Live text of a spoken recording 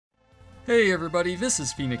Hey everybody, this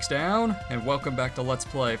is Phoenix Down, and welcome back to Let's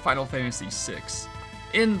Play Final Fantasy VI.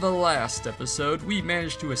 In the last episode, we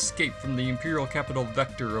managed to escape from the Imperial capital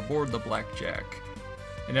Vector aboard the Blackjack,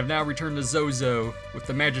 and have now returned to Zozo with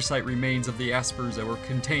the magicite remains of the espers that were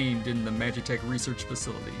contained in the Magitek Research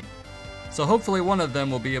Facility. So hopefully one of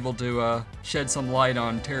them will be able to shed some light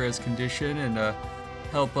on Terra's condition and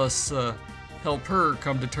help her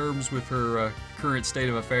come to terms with her current state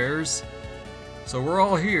of affairs. So we're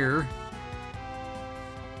all here.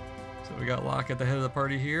 So we got Locke at the head of the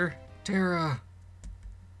party here. Terra!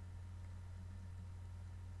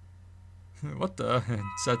 What the?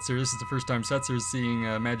 Setzer, this is the first time Setzer's seeing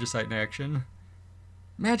Magicite in action.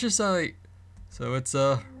 Magicite! So it's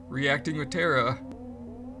reacting with Terra.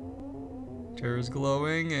 Terra's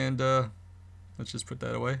glowing and let's just put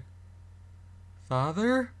that away.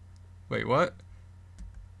 Father? Wait, what?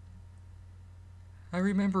 I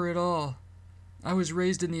remember it all. I was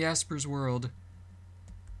raised in the espers world.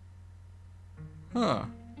 Huh.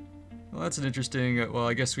 Well, that's an interesting, well,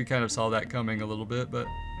 I guess we kind of saw that coming a little bit, but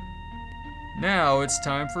now it's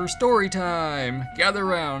time for story time! Gather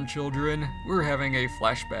round, children. We're having a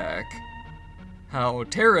flashback. How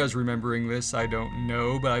Terra's remembering this, I don't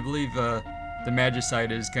know, but I believe the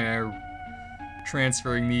Magicite is kind of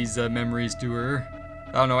transferring these memories to her.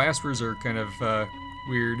 I don't know, espers are kind of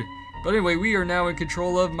weird. But anyway, we are now in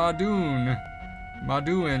control of Maduin,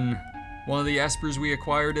 one of the espers we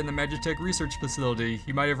acquired in the Magitek Research Facility.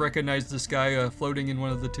 You might have recognized this guy floating in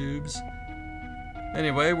one of the tubes.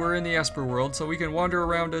 Anyway, we're in the esper world, so we can wander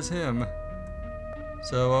around as him.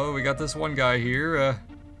 So, we got this one guy here.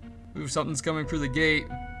 Ooh, something's coming through the gate.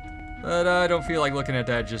 But I don't feel like looking at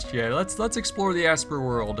that just yet. Let's explore the esper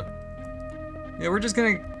world. Yeah, we're just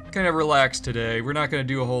gonna kind of relax today. We're not gonna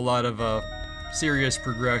do a whole lot of serious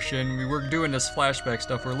progression. We're doing this flashback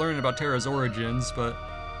stuff. We're learning about Terra's origins, but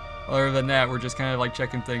other than that, we're just kind of like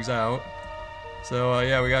checking things out. So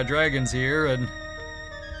yeah, we got dragons here, and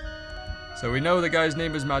so we know the guy's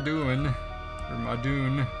name is Maduin, or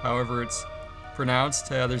Maduin, however it's pronounced.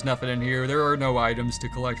 There's nothing in here. There are no items to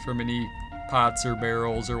collect from any pots or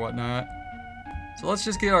barrels or whatnot. So let's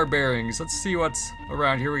just get our bearings. Let's see what's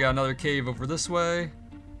around here. We got another cave over this way.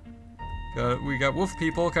 We got wolf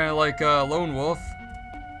people, kind of like Lone Wolf.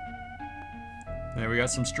 And we got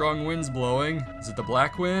some strong winds blowing. Is it the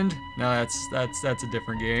Black Wind? No, that's a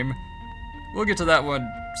different game. We'll get to that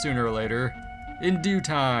one sooner or later. In due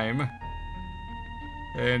time.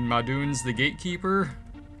 And Maduin's the gatekeeper.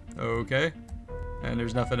 Okay. And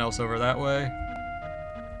there's nothing else over that way.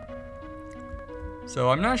 So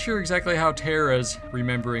I'm not sure exactly how Terra's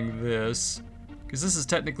remembering this, because this is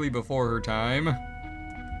technically before her time.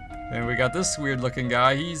 And we got this weird looking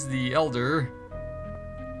guy. He's the elder.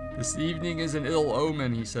 This evening is an ill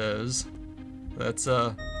omen, he says. That's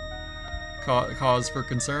cause for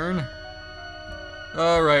concern.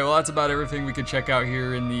 Alright, well that's about everything we could check out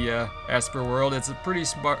here in the Esper world. It's a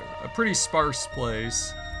pretty sparse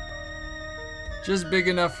place. Just big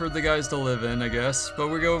enough for the guys to live in, I guess. But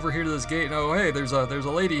we go over here to this gate and oh hey, there's a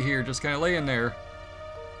lady here just kinda laying there.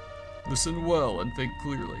 Listen well and think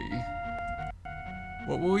clearly.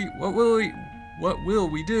 What will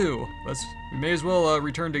we do? We may as well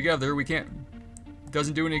return together. We can't, it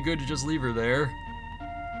doesn't do any good to just leave her there.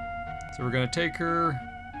 So we're gonna take her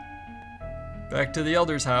back to the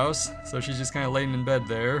elder's house. So she's just kind of laying in bed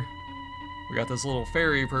there. We got this little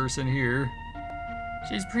fairy person here.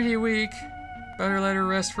 She's pretty weak. Better let her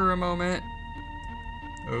rest for a moment.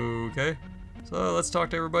 Okay. So let's talk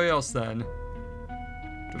to everybody else then.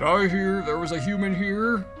 Did I hear there was a human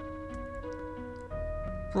here?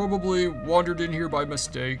 Probably wandered in here by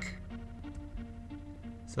mistake.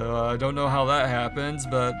 So I don't know how that happens,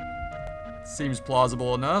 but seems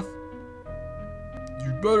plausible enough.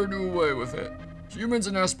 You'd better do away with it. Humans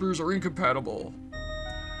and espers are incompatible.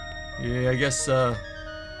 Yeah, I guess,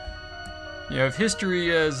 if history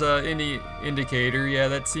is any indicator, yeah,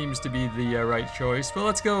 that seems to be the right choice. But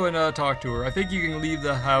let's go and talk to her. I think you can leave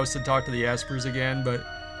the house and talk to the espers again, but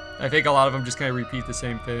I think a lot of them just kind of repeat the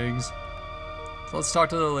same things. So let's talk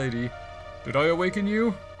to the lady. Did I awaken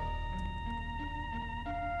you?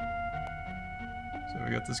 So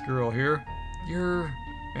we got this girl here. You're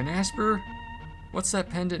an esper? What's that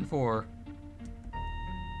pendant for?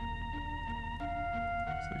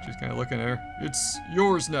 So she's kind of looking at her. It's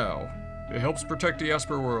yours now. It helps protect the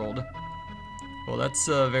esper world. Well, that's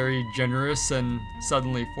very generous and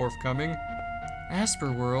suddenly forthcoming.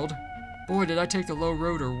 Esper world? Boy, did I take the low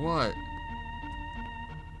road or what?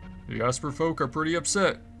 The esper folk are pretty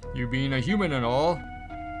upset. You being a human and all.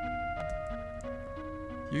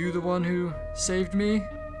 You the one who saved me?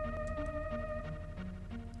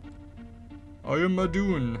 I am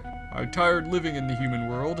Madoon. I'm tired living in the human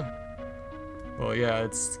world. Well, yeah,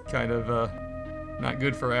 it's kind of, not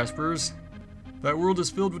good for espers. That world is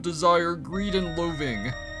filled with desire, greed, and loathing.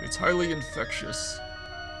 It's highly infectious.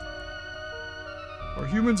 Are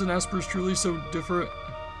humans and espers truly so different?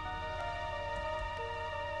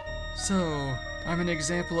 So, I'm an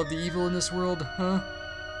example of the evil in this world, huh?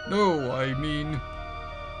 No, I mean...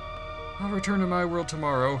 I'll return to my world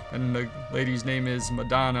tomorrow, and the lady's name is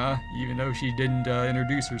Madonna, even though she didn't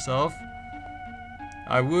introduce herself.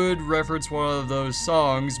 I would reference one of those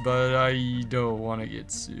songs, but I don't want to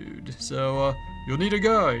get sued. So, you'll need a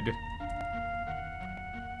guide.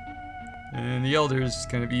 And the elder's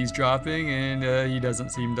kind of eavesdropping, and he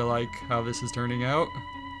doesn't seem to like how this is turning out.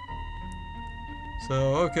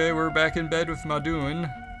 So, okay, we're back in bed with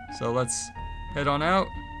Madoon. So let's head on out.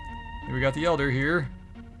 And we got the elder here.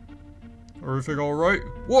 Everything alright?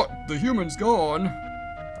 What? The human's gone?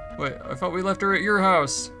 Wait, I thought we left her at your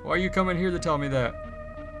house. Why are you coming here to tell me that?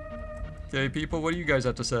 Okay, people, what do you guys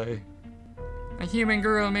have to say? A human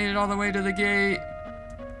girl made it all the way to the gate.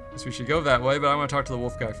 Guess we should go that way, but I want to talk to the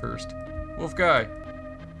wolf guy first. Wolf guy.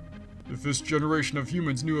 If this generation of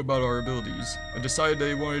humans knew about our abilities and decided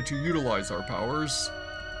they wanted to utilize our powers,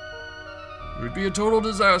 it would be a total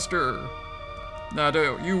disaster. Nah,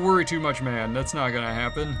 you worry too much, man. That's not gonna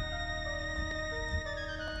happen.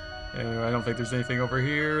 Anyway, I don't think there's anything over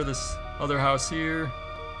here. This other house here.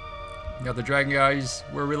 Got the dragon guys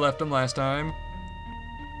where we left them last time.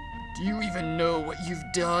 Do you even know what you've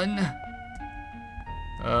done?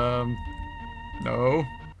 No.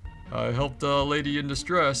 I helped a lady in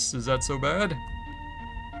distress. Is that so bad?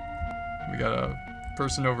 We got a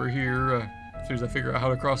person over here, as soon as I figure out how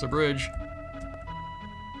to cross a bridge.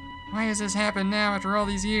 Why has this happened now after all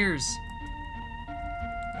these years?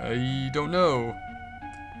 I don't know.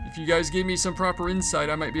 If you guys gave me some proper insight,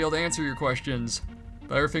 I might be able to answer your questions.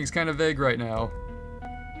 But everything's kind of vague right now.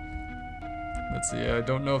 Let's see, I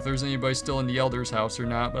don't know if there's anybody still in the elder's house or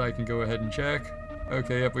not, but I can go ahead and check.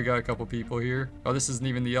 Okay, yep, we got a couple people here. Oh, this isn't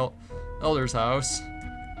even the elder's house.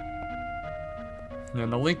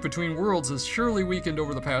 And the link between worlds has surely weakened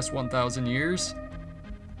over the past 1,000 years.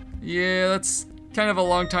 Yeah, that's kind of a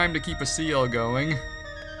long time to keep a seal going.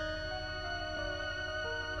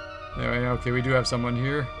 Anyway, okay, we do have someone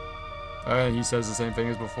here. He says the same thing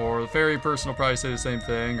as before. The fairy person will probably say the same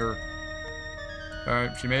thing, or...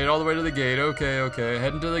 Alright, she made it all the way to the gate. Okay.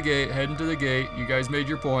 Heading to the gate. You guys made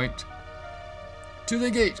your point. To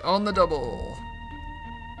the gate, on the double.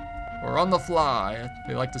 Or on the fly.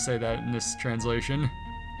 They like to say that in this translation.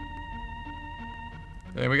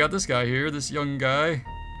 And we got this guy here, this young guy.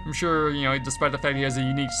 I'm sure, you know, despite the fact he has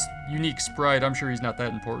a unique sprite, I'm sure he's not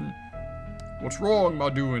that important. What's wrong,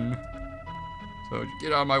 Madoon? So,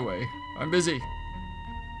 get out of my way. I'm busy.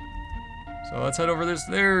 So let's head over this.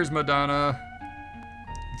 There's Madonna.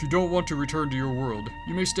 If you don't want to return to your world,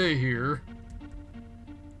 you may stay here.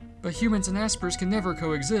 But humans and espers can never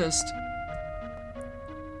coexist.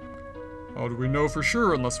 How do we know for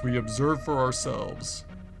sure unless we observe for ourselves?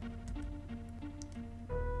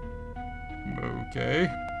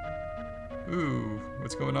 Okay. Ooh,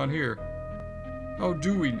 what's going on here? How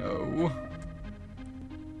do we know?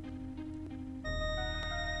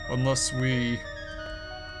 Unless we...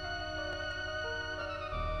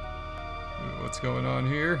 What's going on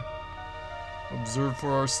here? Observe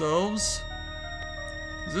for ourselves?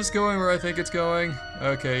 Is this going where I think it's going?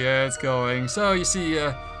 Okay, yeah, it's going. So, you see,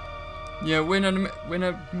 yeah, when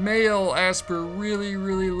a male esper really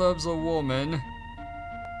loves a woman,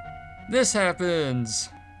 this happens.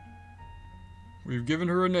 We've given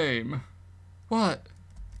her a name. What?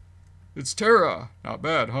 It's Terra. Not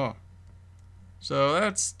bad, huh? So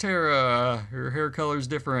that's Terra. Her hair color's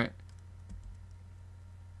different.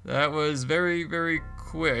 That was very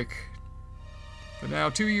quick. But now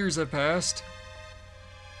 2 years have passed.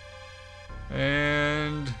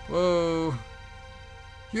 And... whoa.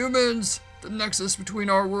 Humans! The nexus between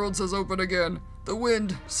our worlds has opened again. The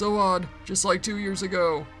wind, so odd, just like 2 years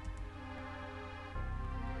ago.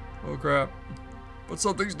 Oh crap. But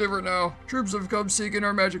something's different now. Troops have come seeking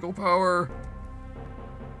our magical power.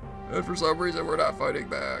 And for some reason we're not fighting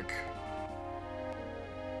back.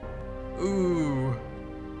 Ooh.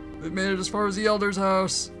 They've made it as far as the Elder's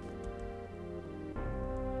house.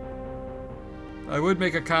 I would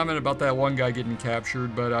make a comment about that one guy getting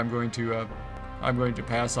captured, but I'm going to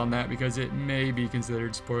pass on that because it may be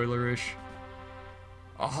considered spoilerish.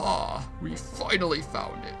 Aha! We finally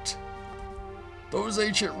found it. Those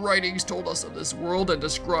ancient writings told us of this world and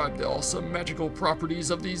described the awesome magical properties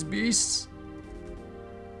of these beasts.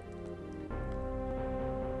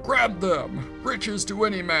 Grab them! Riches to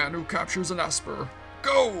any man who captures an esper.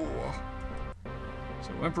 Go!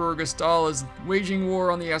 So Emperor Gestal is waging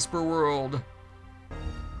war on the esper world.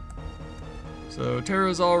 So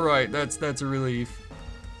Terra's alright, that's a relief.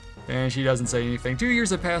 And she doesn't say anything. 2 years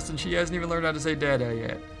have passed and she hasn't even learned how to say dada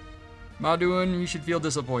yet. Maduin, you should feel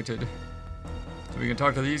disappointed. So we can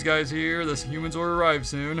talk to these guys here. The humans will arrive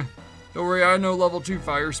soon. Don't worry, I know level 2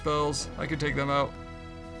 fire spells. I can take them out.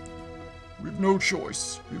 We've no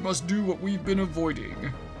choice. We must do what we've been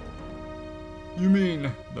avoiding. You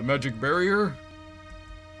mean the magic barrier?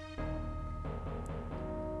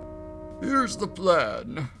 Here's the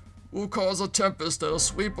plan. We'll cause a tempest that'll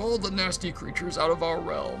sweep all the nasty creatures out of our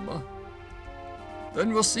realm.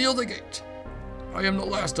 Then we'll seal the gate. I am the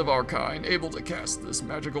last of our kind able to cast this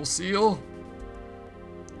magical seal.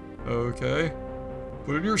 Okay.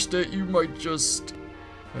 But in your state, you might just...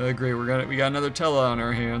 great, we got another Terra on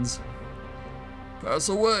our hands. Pass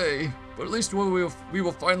away, but at least we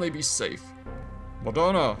will finally be safe.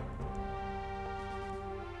 Madonna.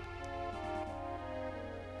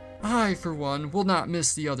 I, for one, will not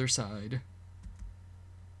miss the other side.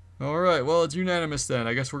 Alright, well, it's unanimous then.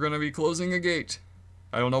 I guess we're gonna be closing a gate.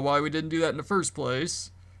 I don't know why we didn't do that in the first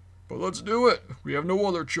place. But let's do it. We have no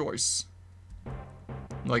other choice.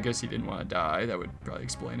 Well, I guess he didn't want to die. That would probably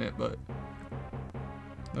explain it, but...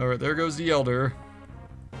 Alright, there goes the Elder.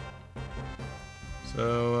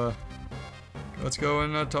 So, let's go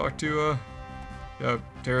and talk to, yeah,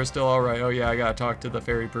 Terra's still alright. Oh yeah, I gotta talk to the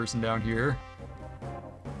fairy person down here.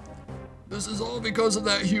 This is all because of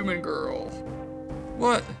that human girl.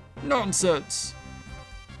 What? Nonsense.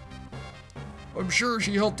 I'm sure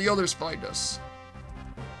she helped the others find us.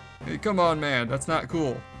 Hey, come on, man. That's not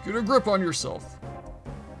cool. Get a grip on yourself.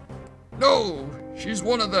 No! She's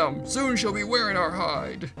one of them. Soon she'll be wearing our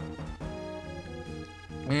hide.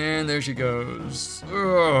 And there she goes.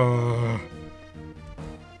 Ugh.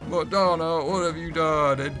 Madonna, what have you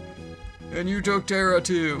done? And you took Terra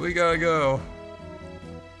too. We gotta go.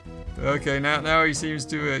 Okay, now he seems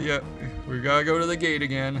to it. Yep, we gotta go to the gate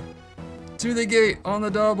again. To the gate, on the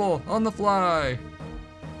double, on the fly.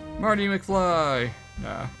 Marty McFly.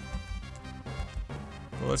 Nah.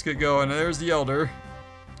 Well, let's get going. There's the Elder.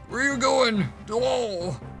 Where are you going?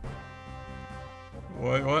 Oh.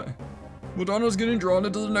 Wait, what? Madonna's getting drawn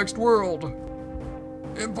into the next world.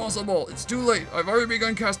 Impossible. It's too late. I've already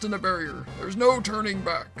begun casting the barrier. There's no turning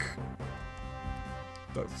back.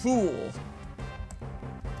 That fool.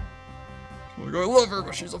 Like, I love her,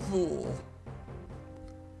 but she's a fool.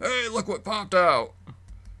 Hey, look what popped out.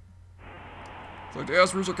 It's like the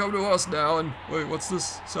espers will come to us now, and wait, what's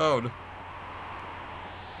this sound?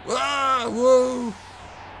 Ah, whoa!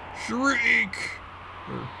 Shriek!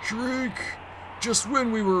 Shriek! Just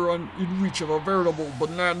when we were in reach of a veritable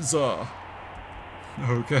bonanza.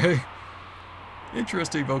 Okay.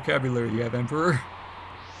 Interesting vocabulary you have, Emperor.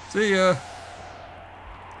 See ya.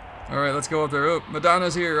 Alright, let's go up there. Oh,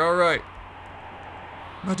 Madonna's here, alright.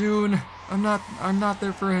 Madoon, I'm not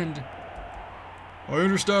their friend. I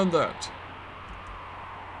understand that.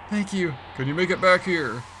 Thank you. Can you make it back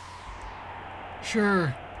here?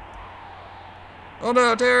 Sure. Oh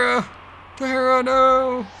no, Terra! Terra,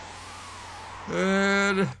 no!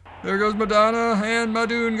 And there goes Madonna, and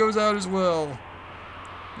Madoon goes out as well.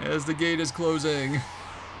 As the gate is closing.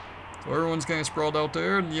 So everyone's kind of sprawled out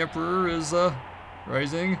there, and the Emperor is,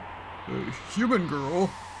 rising. Human girl?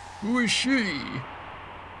 Who is she?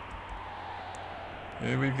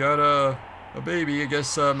 And we've got a baby. I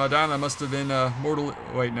guess Madonna must have been mortal.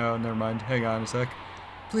 Wait, no, never mind. Hang on a sec.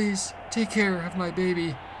 Please take care of my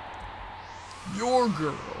baby. Your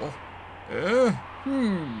girl? Eh?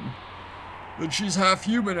 Then she's half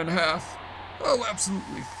human and half. Oh,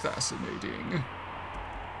 absolutely fascinating.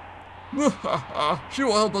 She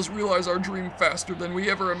will help us realize our dream faster than we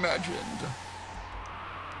ever imagined.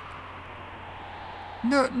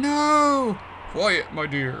 No! Quiet, my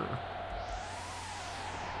dear.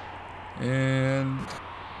 And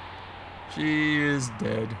she is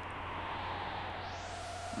dead.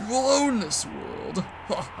 You will own this world.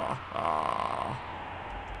 Ha ha ha.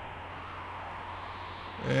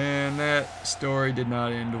 And that story did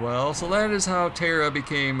not end well. So that is how Terra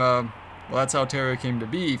became, well, that's how Terra came to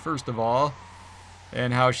be, first of all.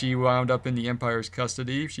 And how she wound up in the Empire's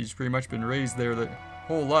custody. She's pretty much been raised there the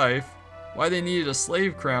whole life. Why they needed a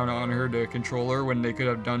slave crown on her to control her when they could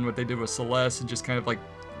have done what they did with Celeste and just kind of like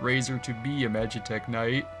raise her to be a Magitek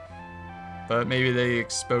Knight. But maybe they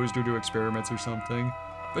exposed her to experiments or something.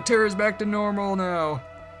 But Terra's back to normal now.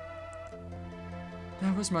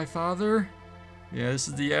 That was my father? Yeah, this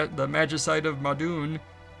is the Magicite of Madoon.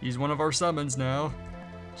 He's one of our summons now.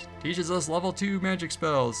 Teaches us level 2 magic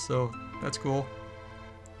spells, so that's cool.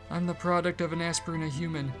 I'm the product of an esper and a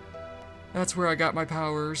human. That's where I got my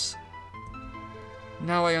powers.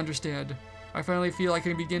 Now I understand. I finally feel I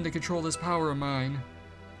can begin to control this power of mine.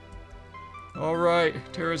 Alright,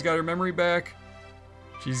 Terra's got her memory back.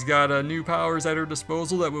 She's got new powers at her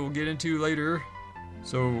disposal that we will get into later.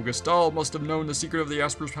 So Gestalt must have known the secret of the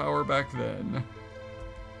Asper's power back then.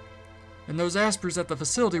 And those Aspers at the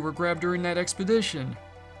facility were grabbed during that expedition.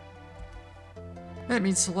 That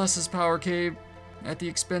means Celeste's power came at the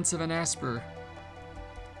expense of an Asper.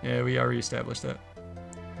 Yeah, we already established that.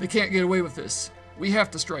 They can't get away with this. We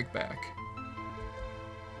have to strike back.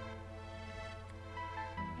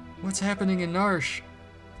 What's happening in Narsh?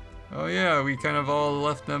 Oh yeah, we kind of all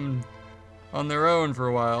left them on their own for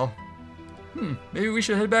a while. Maybe we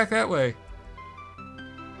should head back that way.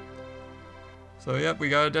 So yep, we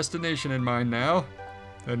got a destination in mind now.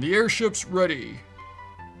 And the airship's ready.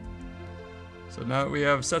 So now that we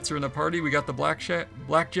have Setzer in the party, we got the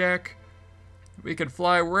Blackjack. We can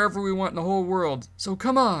fly wherever we want in the whole world, so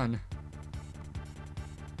come on!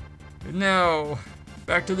 And now,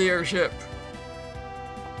 back to the airship.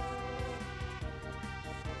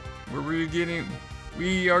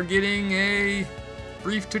 We are getting a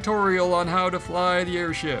brief tutorial on how to fly the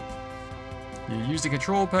airship. You use the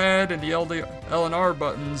control pad and the L and R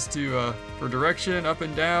buttons for direction. Up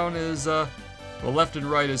and down is, well, left and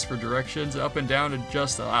right is for directions. Up and down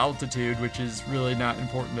adjusts the altitude, which is really not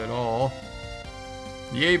important at all.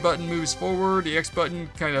 The A button moves forward. The X button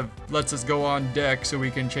kind of lets us go on deck so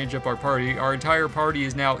we can change up our party. Our entire party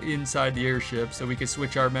is now inside the airship, so we can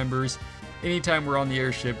switch our members anytime we're on the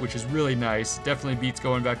airship, which is really nice. Definitely beats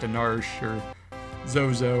going back to Narsh or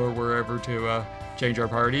Zozo or wherever to change our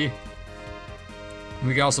party.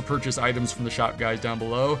 We can also purchase items from the shop guys down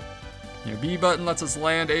below. Your B button lets us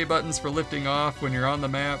land, A button's for lifting off when you're on the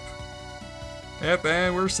map. Yep,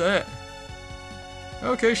 and we're set.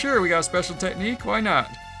 Okay, sure, we got a special technique, why not?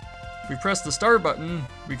 If we press the star button,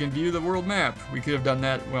 we can view the world map. We could have done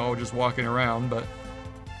that while just walking around, but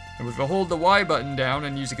if we hold the Y button down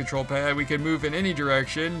and use the control pad, we can move in any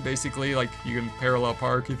direction. Basically, like, you can parallel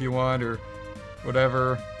park if you want, or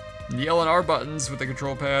whatever. And the L and R buttons with the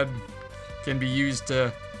control pad can be used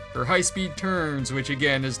for high-speed turns, which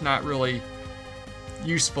again is not really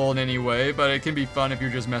useful in any way, but it can be fun if you're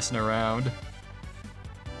just messing around.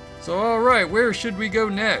 So alright, where should we go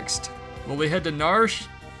next? Will we head to Narsh?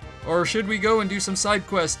 Or should we go and do some side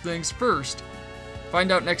quest things first?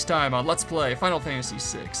 Find out next time on Let's Play Final Fantasy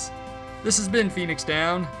VI. This has been Phoenix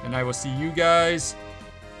Down, and I will see you guys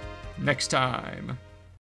next time.